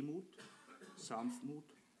von Demut, Sanftmut,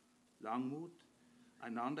 Langmut,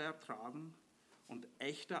 einander ertragen und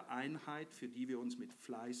echter Einheit, für die wir uns mit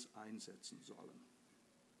Fleiß einsetzen sollen.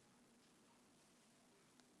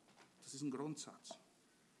 Das ist ein Grundsatz.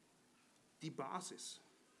 Die Basis.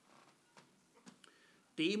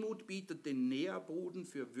 Demut bietet den Nährboden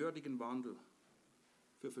für würdigen Wandel,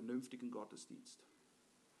 für vernünftigen Gottesdienst.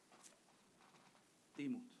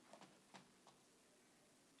 Demut.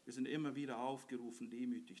 Wir sind immer wieder aufgerufen,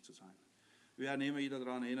 demütig zu sein. Wir werden immer wieder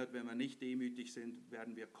daran erinnert, wenn wir nicht demütig sind,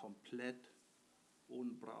 werden wir komplett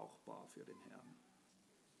unbrauchbar für den Herrn.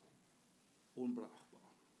 Unbrauchbar.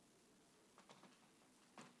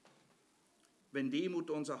 Wenn Demut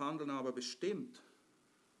unser Handeln aber bestimmt,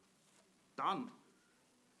 dann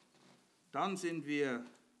sind wir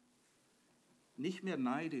nicht mehr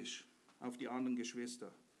neidisch auf die anderen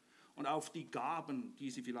Geschwister und auf die Gaben, die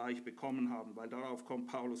sie vielleicht bekommen haben, weil darauf kommt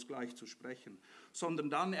Paulus gleich zu sprechen, sondern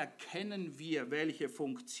dann erkennen wir, welche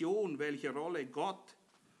Funktion, welche Rolle Gott,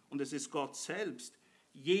 und es ist Gott selbst,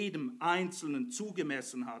 jedem Einzelnen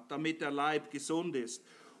zugemessen hat, damit der Leib gesund ist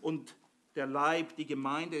und der Leib, die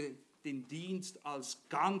Gemeinde, den Dienst als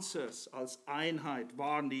Ganzes, als Einheit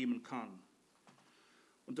wahrnehmen kann.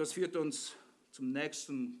 Und das führt uns zum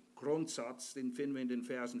nächsten Grundsatz, den finden wir in den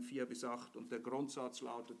Versen 4 bis 8. Und der Grundsatz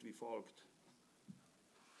lautet wie folgt.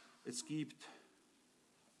 Es gibt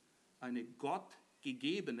eine Gott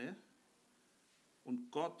gegebene und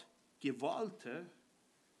Gott gewollte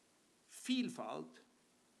Vielfalt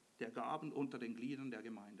der Gaben unter den Gliedern der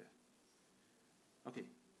Gemeinde. Okay,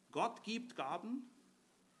 Gott gibt Gaben,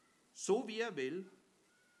 so wie er will,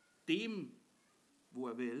 dem, wo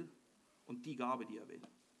er will und die Gabe, die er will.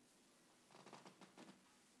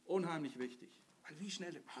 Unheimlich wichtig. Weil wie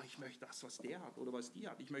schnell, ich möchte das, was der hat oder was die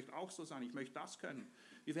hat. Ich möchte auch so sein, ich möchte das können.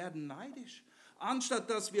 Wir werden neidisch. Anstatt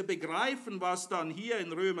dass wir begreifen, was dann hier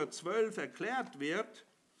in Römer 12 erklärt wird,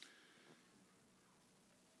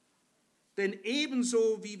 denn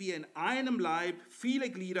ebenso wie wir in einem Leib viele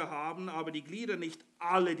Glieder haben, aber die Glieder nicht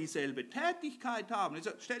alle dieselbe Tätigkeit haben.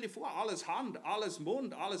 Also stell dir vor, alles Hand, alles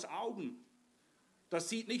Mund, alles Augen. Das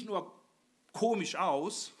sieht nicht nur komisch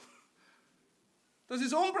aus, das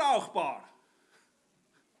ist unbrauchbar.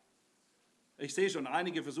 Ich sehe schon,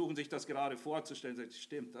 einige versuchen sich das gerade vorzustellen. Sagen,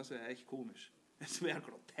 stimmt, das wäre echt komisch. Es wäre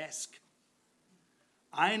grotesk.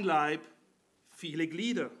 Ein Leib, viele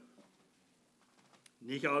Glieder.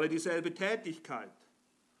 Nicht alle dieselbe Tätigkeit.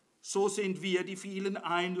 So sind wir die vielen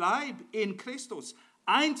ein Leib in Christus.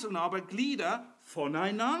 Einzeln aber Glieder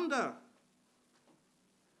voneinander.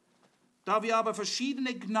 Da wir aber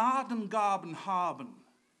verschiedene Gnadengaben haben,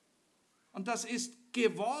 und das ist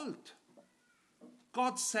gewollt.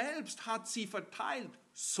 Gott selbst hat sie verteilt,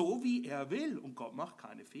 so wie er will. Und Gott macht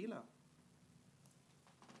keine Fehler.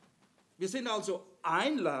 Wir sind also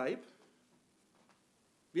ein Leib.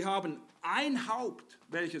 Wir haben ein Haupt,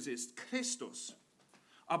 welches ist Christus.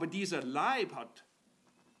 Aber dieser Leib hat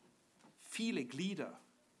viele Glieder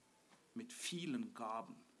mit vielen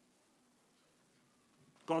Gaben.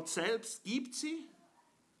 Gott selbst gibt sie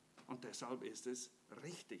und deshalb ist es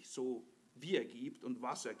richtig, so wie er gibt und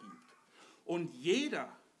was er gibt. Und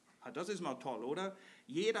jeder, das ist mal toll, oder?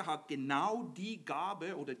 Jeder hat genau die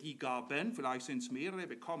Gabe oder die Gaben, vielleicht sind es mehrere,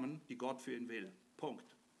 bekommen, die Gott für ihn will. Punkt.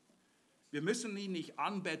 Wir müssen ihn nicht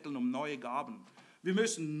anbetteln um neue Gaben. Wir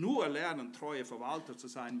müssen nur lernen, treue Verwalter zu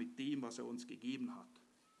sein mit dem, was er uns gegeben hat.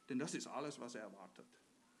 Denn das ist alles, was er erwartet.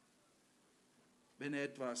 Wenn er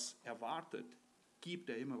etwas erwartet, gibt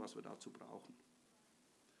er immer, was wir dazu brauchen.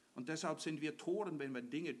 Und deshalb sind wir Toren, wenn wir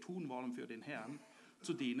Dinge tun wollen für den Herrn,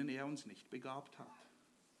 zu denen er uns nicht begabt hat.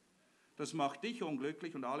 Das macht dich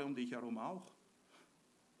unglücklich und alle um dich herum auch.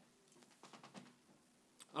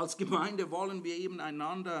 Als Gemeinde wollen wir eben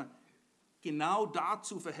einander genau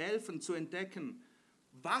dazu verhelfen, zu entdecken,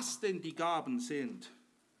 was denn die Gaben sind,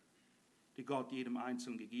 die Gott jedem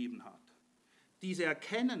Einzelnen gegeben hat. Diese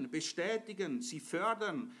erkennen, bestätigen, sie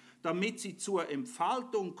fördern, damit sie zur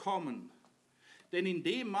Entfaltung kommen. Denn in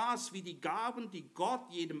dem Maß, wie die Gaben, die Gott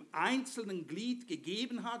jedem einzelnen Glied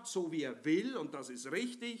gegeben hat, so wie er will, und das ist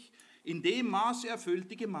richtig, in dem Maß erfüllt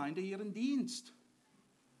die Gemeinde ihren Dienst.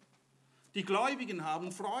 Die Gläubigen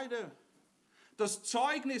haben Freude. Das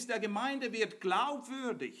Zeugnis der Gemeinde wird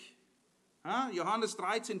glaubwürdig. Johannes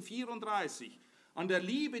 13, 34. An der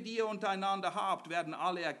Liebe, die ihr untereinander habt, werden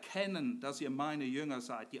alle erkennen, dass ihr meine Jünger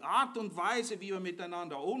seid. Die Art und Weise, wie wir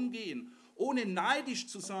miteinander umgehen, ohne neidisch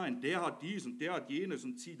zu sein, der hat dies und der hat jenes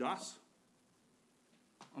und sie das.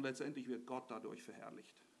 Und letztendlich wird Gott dadurch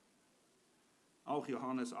verherrlicht. Auch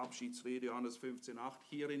Johannes Abschiedsrede, Johannes 15, 8.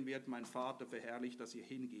 Hierin wird mein Vater verherrlicht, dass ihr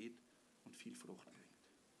hingeht und viel Frucht bringt.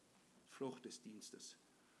 Frucht des Dienstes.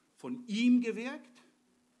 Von ihm gewirkt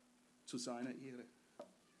zu seiner Ehre.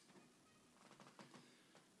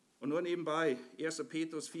 Und nur nebenbei, 1.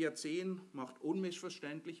 Petrus 4,10 macht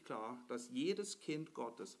unmissverständlich klar, dass jedes Kind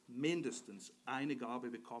Gottes mindestens eine Gabe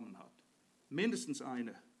bekommen hat. Mindestens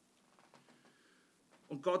eine.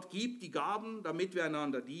 Und Gott gibt die Gaben, damit wir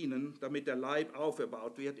einander dienen, damit der Leib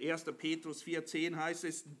auferbaut wird. 1. Petrus 4,10 heißt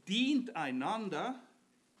es, dient einander,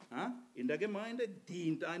 ja, in der Gemeinde,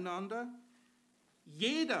 dient einander.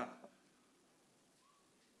 Jeder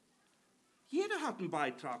hat einen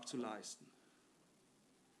Beitrag zu leisten.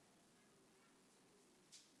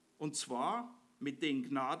 Und zwar mit den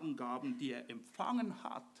Gnadengaben, die er empfangen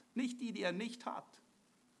hat. Nicht die er nicht hat.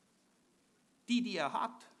 Die er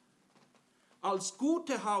hat. Als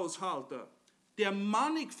gute Haushalter der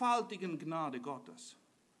mannigfaltigen Gnade Gottes.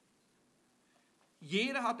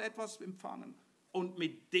 Jeder hat etwas empfangen. Und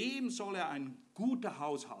mit dem soll er ein guter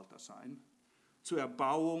Haushalter sein zur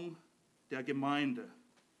Erbauung der Gemeinde.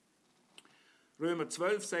 Römer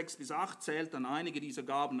 12, 6 bis 8 zählt dann einige dieser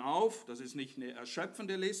Gaben auf. Das ist nicht eine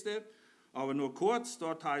erschöpfende Liste, aber nur kurz.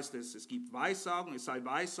 Dort heißt es, es gibt Weissagen, es sei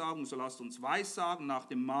Weissagen, so lasst uns Weissagen nach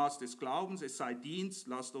dem Maß des Glaubens. Es sei Dienst,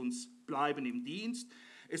 lasst uns bleiben im Dienst.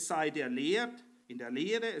 Es sei der lehrt, in der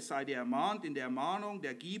Lehre, es sei der ermahnt, in der Ermahnung,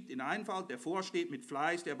 der gibt in Einfalt, der vorsteht mit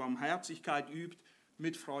Fleiß, der Barmherzigkeit übt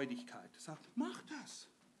mit Freudigkeit. Er sagt, mach das.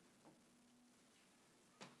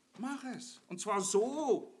 Mach es. Und zwar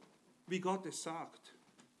so, wie Gott es sagt.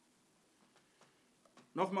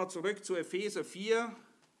 Nochmal zurück zu Epheser 4.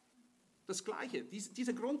 Das Gleiche.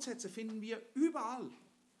 Diese Grundsätze finden wir überall.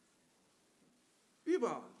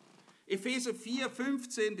 Überall. Epheser 4,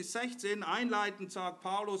 15 bis 16, einleitend sagt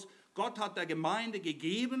Paulus, Gott hat der Gemeinde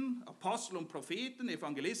gegeben, Apostel und Propheten,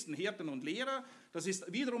 Evangelisten, Hirten und Lehrer. Das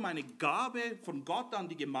ist wiederum eine Gabe von Gott an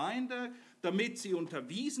die Gemeinde, damit sie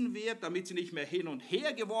unterwiesen wird, damit sie nicht mehr hin und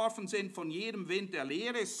her geworfen sind von jedem Wind der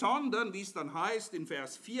Lehre, sondern, wie es dann heißt in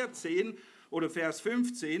Vers 14 oder Vers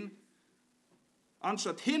 15,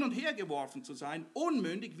 anstatt hin und her geworfen zu sein,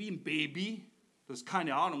 unmündig wie ein Baby, das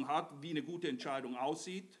keine Ahnung hat, wie eine gute Entscheidung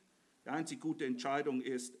aussieht. Die einzige gute Entscheidung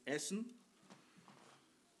ist Essen.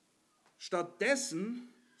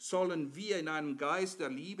 Stattdessen sollen wir in einem Geist der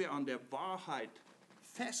Liebe an der Wahrheit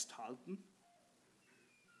festhalten,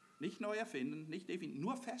 nicht neu erfinden, nicht definieren,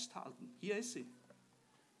 nur festhalten. Hier ist sie.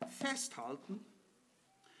 Festhalten,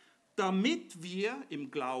 damit wir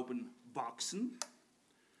im Glauben wachsen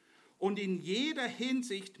und in jeder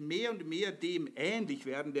Hinsicht mehr und mehr dem ähnlich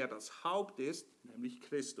werden, der das Haupt ist, nämlich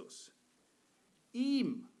Christus.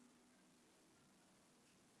 Ihm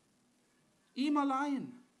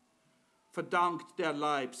allein verdankt der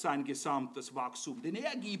Leib sein gesamtes Wachstum, denn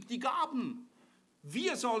er gibt die Gaben.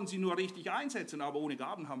 Wir sollen sie nur richtig einsetzen, aber ohne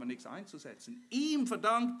Gaben haben wir nichts einzusetzen. Ihm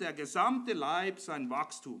verdankt der gesamte Leib sein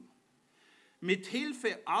Wachstum. Mit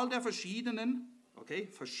Hilfe all der verschiedenen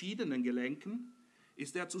Gelenken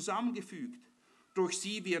ist er zusammengefügt. Durch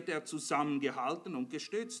sie wird er zusammengehalten und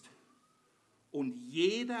gestützt. Und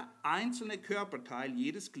jeder einzelne Körperteil,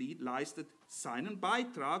 jedes Glied leistet seinen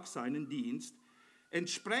Beitrag, seinen Dienst,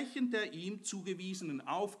 entsprechend der ihm zugewiesenen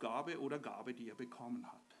Aufgabe oder Gabe, die er bekommen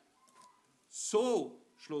hat. So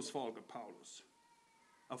schlussfolgert Paulus.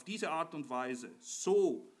 Auf diese Art und Weise,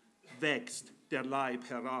 so wächst der Leib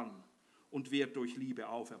heran und wird durch Liebe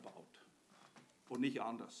auferbaut. Und nicht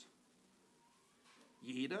anders.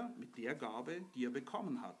 Jeder mit der Gabe, die er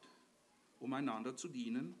bekommen hat, um einander zu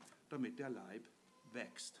dienen, damit der Leib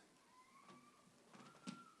wächst.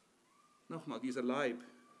 Nochmal, dieser Leib,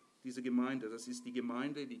 diese Gemeinde, das ist die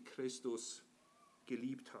Gemeinde, die Christus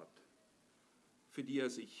geliebt hat, für die er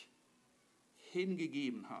sich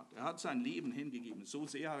hingegeben hat. Er hat sein Leben hingegeben. So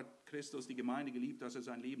sehr hat Christus die Gemeinde geliebt, dass er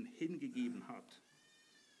sein Leben hingegeben hat.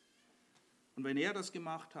 Und wenn er das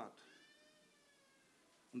gemacht hat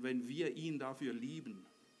und wenn wir ihn dafür lieben,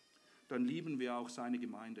 dann lieben wir auch seine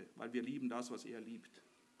Gemeinde, weil wir lieben das, was er liebt.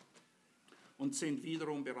 Und sind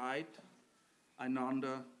wiederum bereit,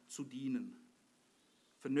 einander zu dienen.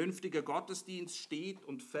 Vernünftiger Gottesdienst steht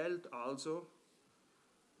und fällt also,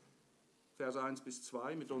 Vers 1 bis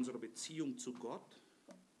 2, mit unserer Beziehung zu Gott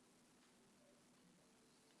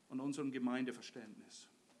und unserem Gemeindeverständnis,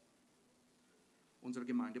 unserer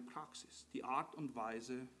Gemeindepraxis, die Art und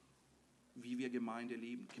Weise, wie wir Gemeinde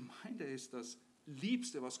leben. Gemeinde ist das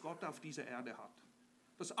Liebste, was Gott auf dieser Erde hat.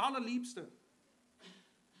 Das Allerliebste.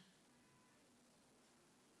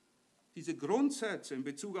 Diese Grundsätze in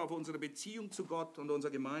Bezug auf unsere Beziehung zu Gott und unser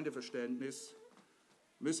Gemeindeverständnis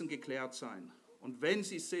müssen geklärt sein. Und wenn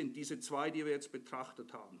sie sind, diese zwei, die wir jetzt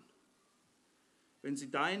betrachtet haben, wenn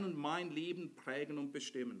sie dein und mein Leben prägen und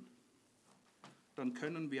bestimmen, dann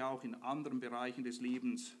können wir auch in anderen Bereichen des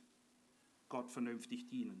Lebens Gott vernünftig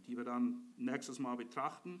dienen, die wir dann nächstes Mal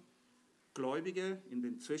betrachten. Gläubige in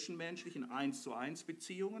den zwischenmenschlichen 1:1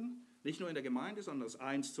 Beziehungen, nicht nur in der Gemeinde, sondern das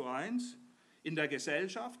 1:1, in der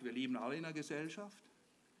Gesellschaft, wir leben alle in der Gesellschaft.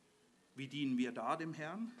 Wie dienen wir da dem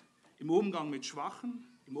Herrn? Im Umgang mit Schwachen,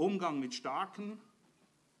 im Umgang mit Starken,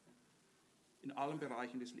 in allen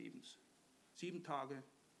Bereichen des Lebens. 7 Tage,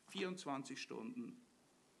 24 Stunden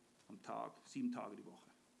am Tag, 7 Tage die Woche.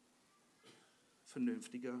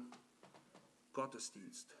 Vernünftiger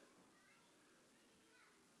Gottesdienst.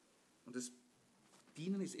 Und das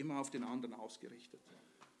Dienen ist immer auf den anderen ausgerichtet.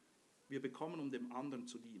 Wir bekommen, um dem anderen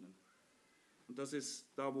zu dienen. Und das ist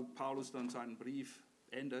da, wo Paulus dann seinen Brief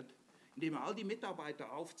endet, indem er all die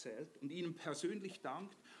Mitarbeiter aufzählt und ihnen persönlich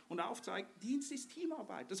dankt und aufzeigt, Dienst ist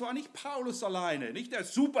Teamarbeit. Das war nicht Paulus alleine, nicht der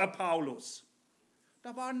Super-Paulus.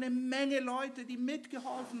 Da waren eine Menge Leute, die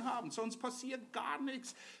mitgeholfen haben, sonst passiert gar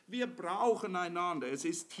nichts. Wir brauchen einander, es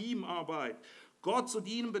ist Teamarbeit. Gott zu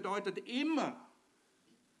dienen bedeutet immer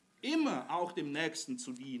auch dem Nächsten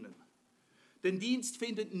zu dienen. Denn Dienst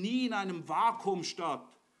findet nie in einem Vakuum statt.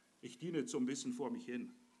 Ich diene jetzt so ein bisschen vor mich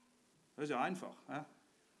hin. Das ist ja einfach.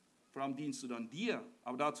 Vor allem dienst du dann dir,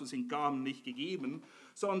 aber dazu sind Gaben nicht gegeben,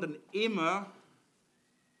 sondern immer,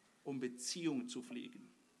 um Beziehungen zu pflegen.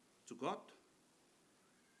 Zu Gott,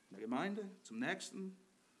 in der Gemeinde, zum Nächsten,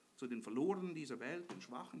 zu den Verlorenen dieser Welt, den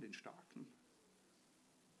Schwachen, den Starken.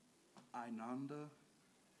 Einander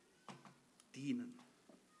dienen.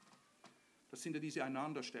 Das sind ja diese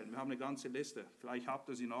Einanderstellen. Wir haben eine ganze Liste. Vielleicht habt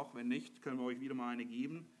ihr sie noch. Wenn nicht, können wir euch wieder mal eine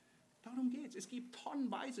geben. Darum geht es. Es gibt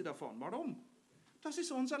tonnenweise davon. Warum? Das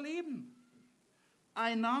ist unser Leben.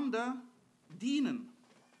 Einander dienen.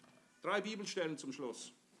 3 Bibelstellen zum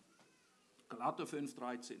Schluss. Galater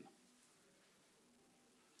 5,13.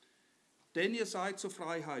 Denn ihr seid zur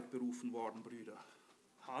Freiheit berufen worden, Brüder.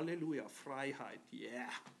 Halleluja, Freiheit, yeah.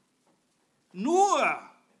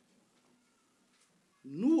 Nur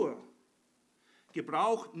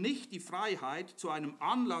gebraucht nicht die Freiheit zu einem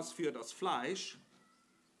Anlass für das Fleisch,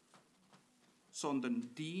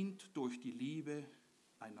 sondern dient durch die Liebe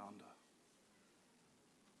einander.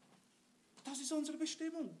 Das ist unsere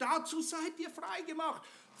Bestimmung. Dazu seid ihr frei gemacht.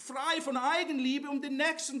 Frei von Eigenliebe, um den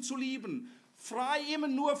Nächsten zu lieben. Frei immer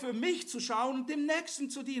nur für mich zu schauen und dem Nächsten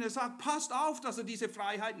zu dienen. Er sagt, passt auf, dass er diese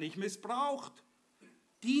Freiheit nicht missbraucht.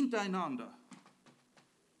 Dient einander.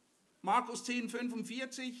 Markus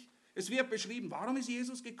 10,45, es wird beschrieben, warum ist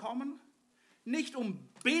Jesus gekommen? Nicht um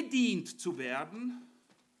bedient zu werden,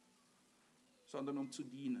 sondern um zu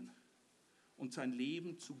dienen und sein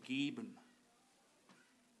Leben zu geben.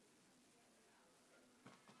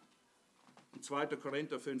 In 2.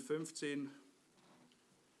 Korinther 5,15,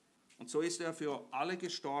 und so ist er für alle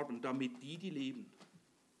gestorben, damit die leben.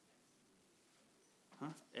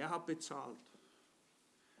 Er hat bezahlt.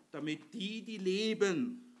 Damit die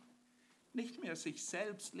leben, nicht mehr sich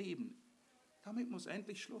selbst leben. Damit muss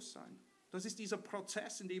endlich Schluss sein. Das ist dieser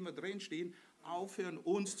Prozess, in dem wir drinstehen. Aufhören,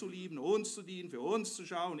 uns zu lieben, uns zu dienen, für uns zu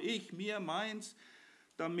schauen. Ich, mir, meins.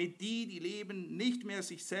 Damit die leben, nicht mehr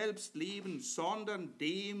sich selbst leben, sondern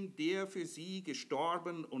dem, der für sie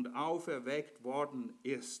gestorben und auferweckt worden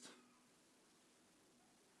ist.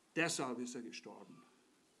 Deshalb ist er gestorben.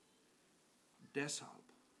 Deshalb.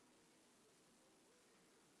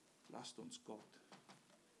 Lasst uns Gott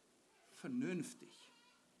vernünftig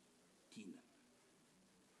dienen.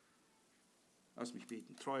 Lass mich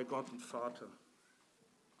beten. Treuer Gott und Vater,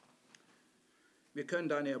 wir können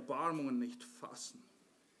deine Erbarmungen nicht fassen.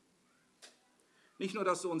 Nicht nur,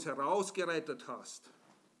 dass du uns herausgerettet hast,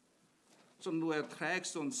 sondern du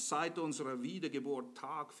erträgst uns seit unserer Wiedergeburt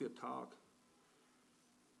Tag für Tag.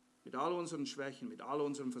 Mit all unseren Schwächen, mit all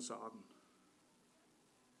unserem Versagen.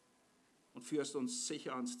 Und führst uns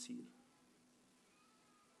sicher ans Ziel.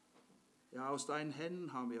 Ja, aus deinen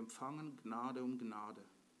Händen haben wir empfangen Gnade um Gnade.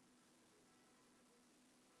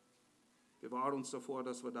 Bewahre uns davor,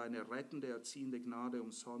 dass wir deine rettende, erziehende Gnade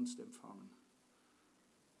umsonst empfangen.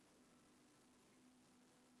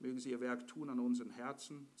 Mögen sie ihr Werk tun an unseren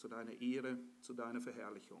Herzen, zu deiner Ehre, zu deiner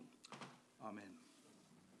Verherrlichung. Amen.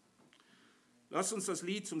 Lass uns das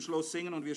Lied zum Schluss singen und wir